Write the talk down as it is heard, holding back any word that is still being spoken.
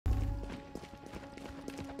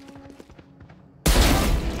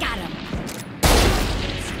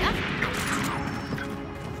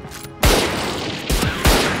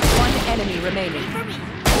remaining.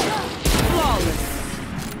 Flawless.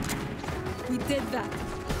 We did that.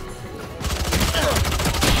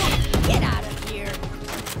 Get out of here.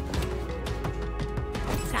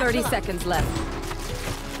 30 seconds left.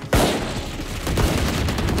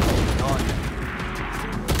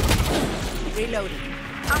 Reloading.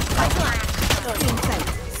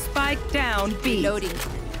 Spike down B. Reloading.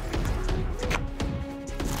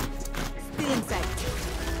 Still inside.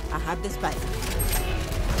 I have the spike.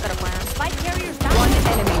 Got a plan. Spike carriers down. One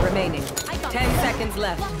enemy remaining. 10 seconds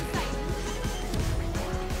left.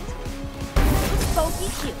 Bogey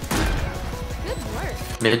kill. Good work.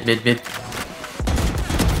 Mid.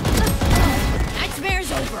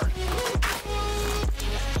 Nightmare's over.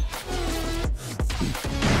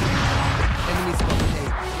 Enemy spotted A.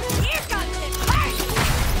 Here comes the party.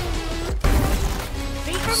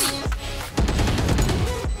 Wait for me.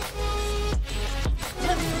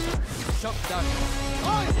 Shot down. I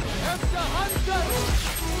am the hunter!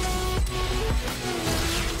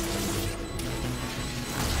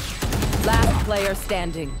 Last player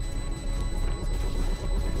standing.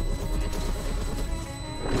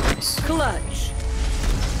 Clutch.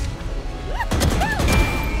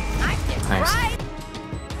 Nice. Right.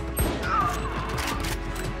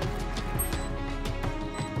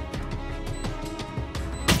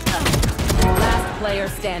 Last player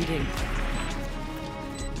standing.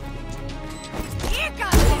 Here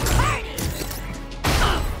comes the party.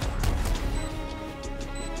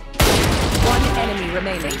 One enemy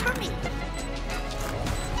remaining. Wait for me.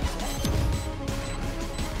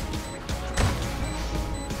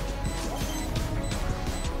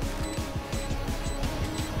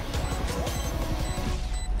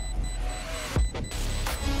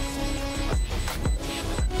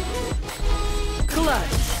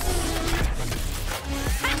 Clutch.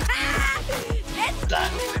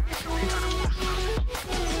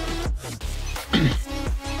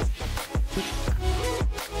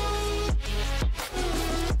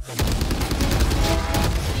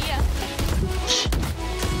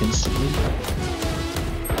 Instantly.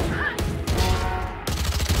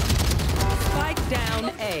 Spike down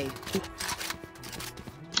A.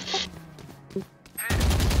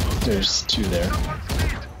 There's two there.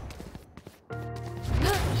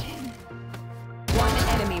 One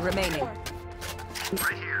enemy remaining.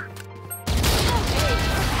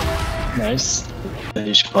 Nice.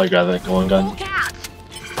 You should probably grab that golden gun.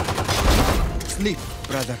 Sleep,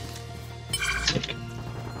 brother. Sick.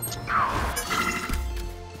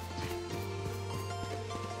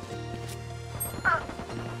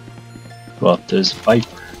 Well, there's Viper,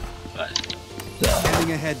 but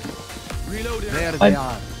Heading ahead. Reloading. There they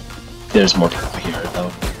are. there's more people here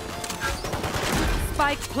though.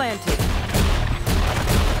 Spike planted.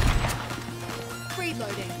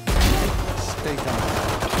 Reloading. Stay down.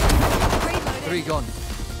 Reloading. 3 gone.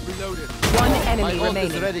 Reloaded. One My enemy ult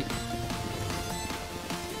is remaining. ready.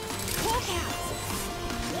 Walk out.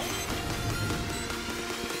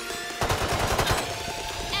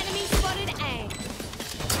 Enemy spotted A.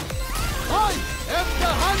 I am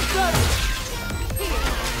the hunter! Here.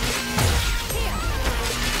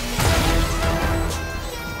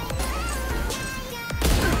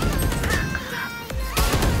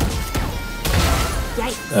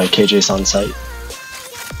 Yikes. KJ's on site.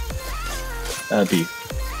 B.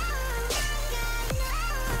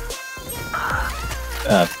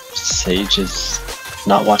 Sage is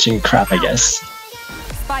not watching crap, I guess.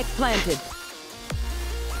 Spike planted.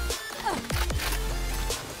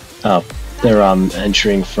 Oh, they're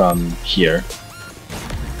entering from here.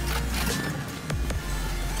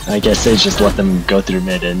 I guess they just let them go through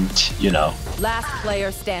mid and, you know. Last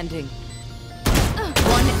player standing.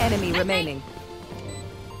 One enemy remaining.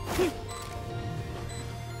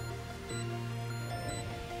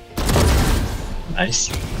 Nice.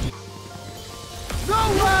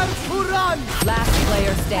 Nowhere to run! Last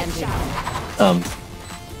player standing.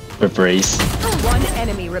 Brace. One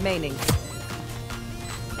enemy remaining.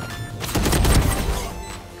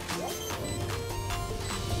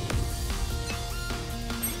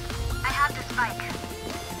 I have the spike.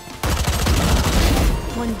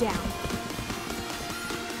 One down.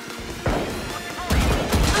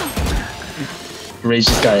 Rage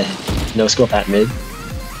just got a no scope at mid.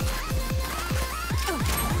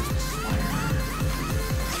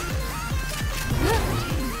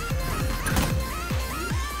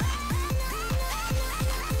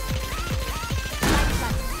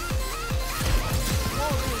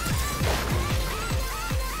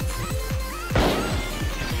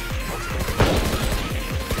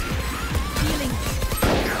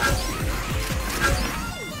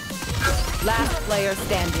 Last player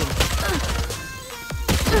standing.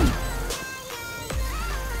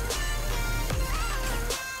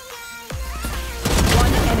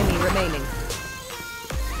 remaining.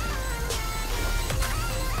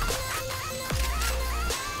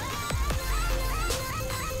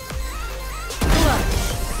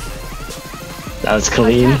 That was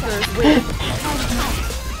clean. Attackers win.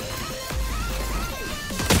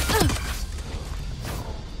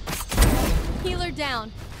 Healer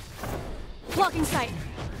down. Blocking sight.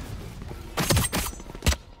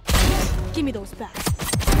 Give me those back.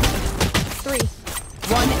 3.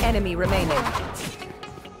 One enemy remaining.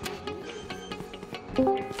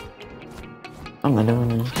 I'm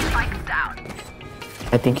doing it.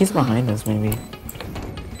 I think he's behind us, maybe.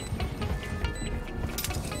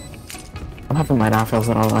 I'm having my raffles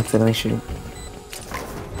that I'll accidentally shoot.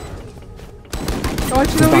 Watch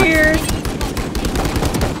the weird.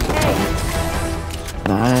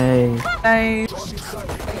 Nice. Nice.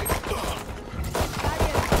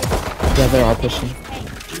 Yeah, they're all pushing.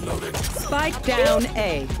 Spike down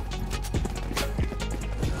A.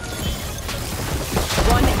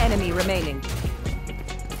 One enemy remaining.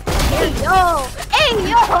 Hey yo! Hey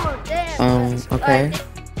yo! Damn. Okay.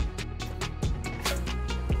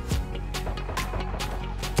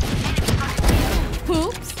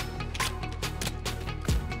 Poops.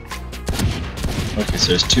 Okay, so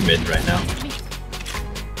there's 2 mid right now.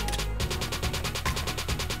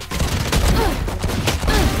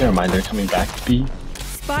 Never mind, they're coming back to B.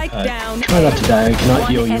 Spike down Try not to die, I cannot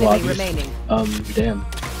One heal you, enemy obviously. remaining. Damn.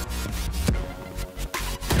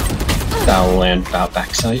 Foul land, foul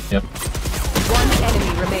backside, yep. One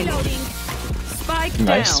enemy remaining. Spike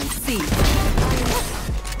Nice. down C.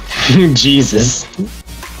 Jesus. See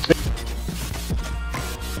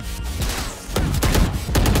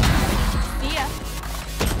ya.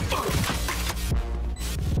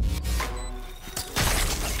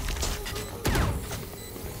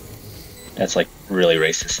 That's like really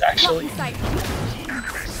racist, actually. Blocking sight.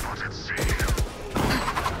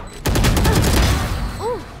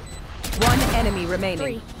 One enemy remaining.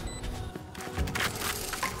 3.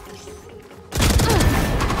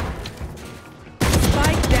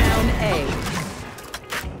 Spike down A.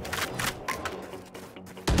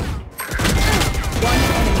 One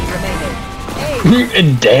enemy remaining. A.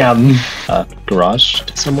 Damn. Garage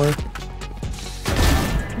somewhere?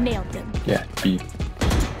 Nailed them. Yeah, B.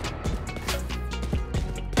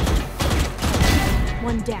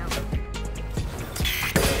 1 down.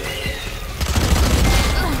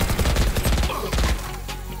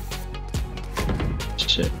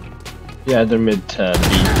 Shit. Yeah, they're mid to B.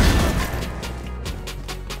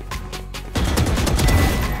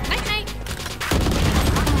 Night night.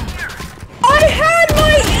 I had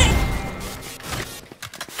my.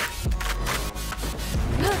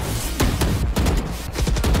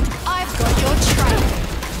 I've got your trail.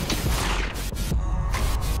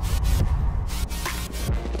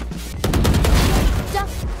 Duck.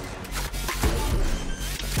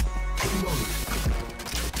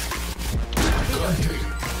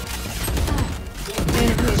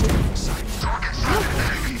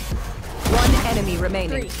 One enemy remaining.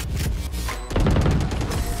 3.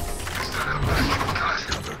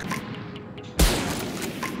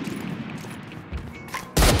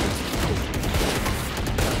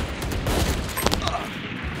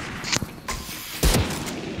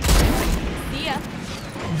 See ya.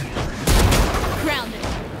 Grounded.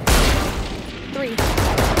 3.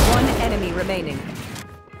 One enemy remaining.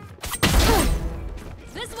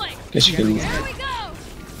 This way. Guess you can. Here we go.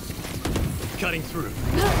 Cutting through.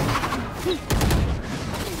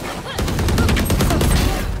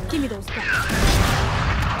 Give me those back.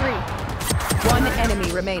 3. One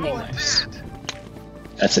enemy remaining. Nice.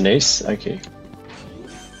 That's an ace? Okay.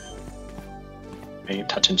 I ain't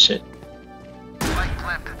touching shit.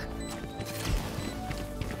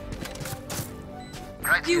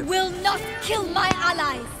 You will not kill my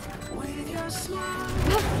allies.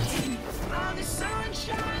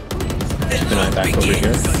 Can I back over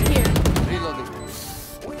here? Here.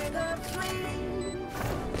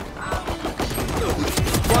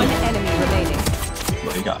 One enemy remaining.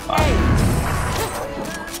 Well, you got 5.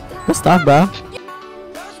 Good stuff, bro.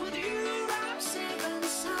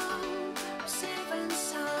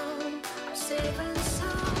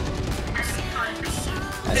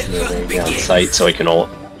 I can be on site so I can ult.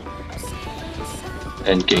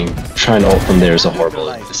 And trying to ult from there is a horrible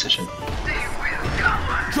decision.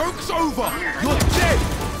 Joke's over! You're dead!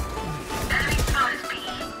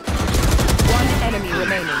 One enemy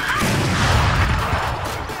remaining.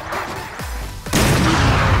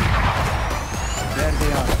 There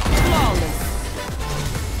they are. Flawless.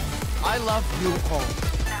 I love you all.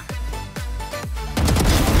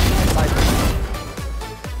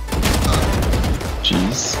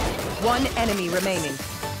 Jeez. One enemy remaining.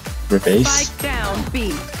 base. Spike down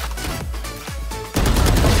B.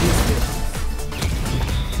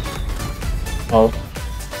 All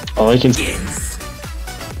I can.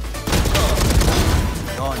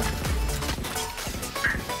 Gone.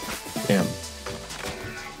 Damn.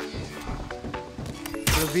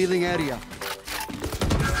 Revealing area.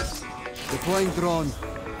 Deploying drone.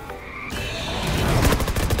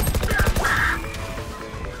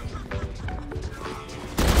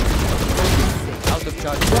 Out of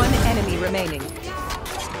charge. One enemy remaining.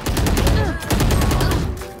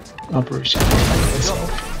 Operation.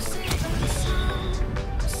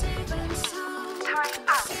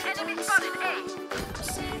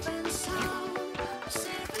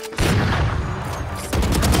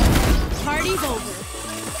 Party's over.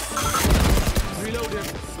 Reloading.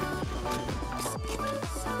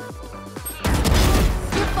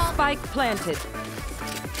 Spike planted. 3.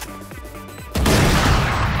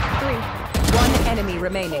 One enemy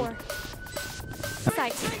remaining. 4.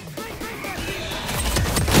 Sight.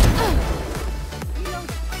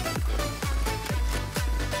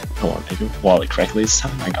 I want to pick a wallet correctly this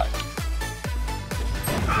time. I got it.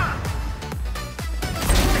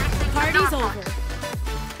 Party's over.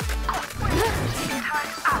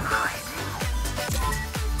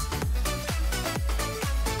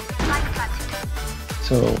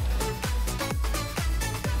 So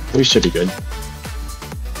we should be good.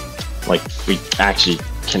 Like, we actually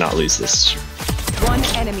cannot lose this. One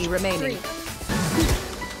enemy remaining. 3.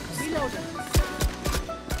 Reloading.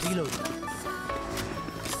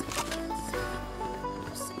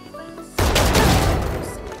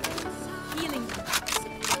 Healing.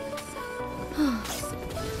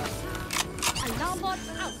 Alarm bot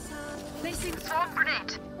out. Placing swarm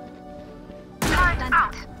grenade. Time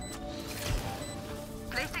out.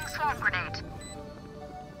 Placing swarm grenade.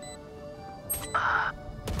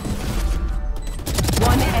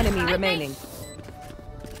 One enemy remaining.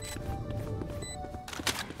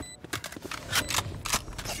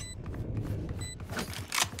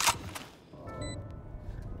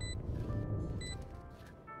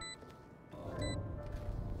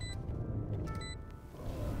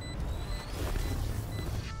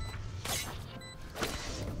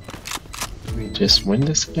 We just win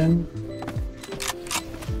this again.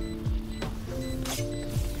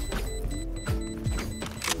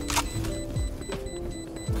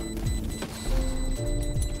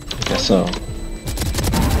 I guess so.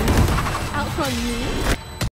 Out from me.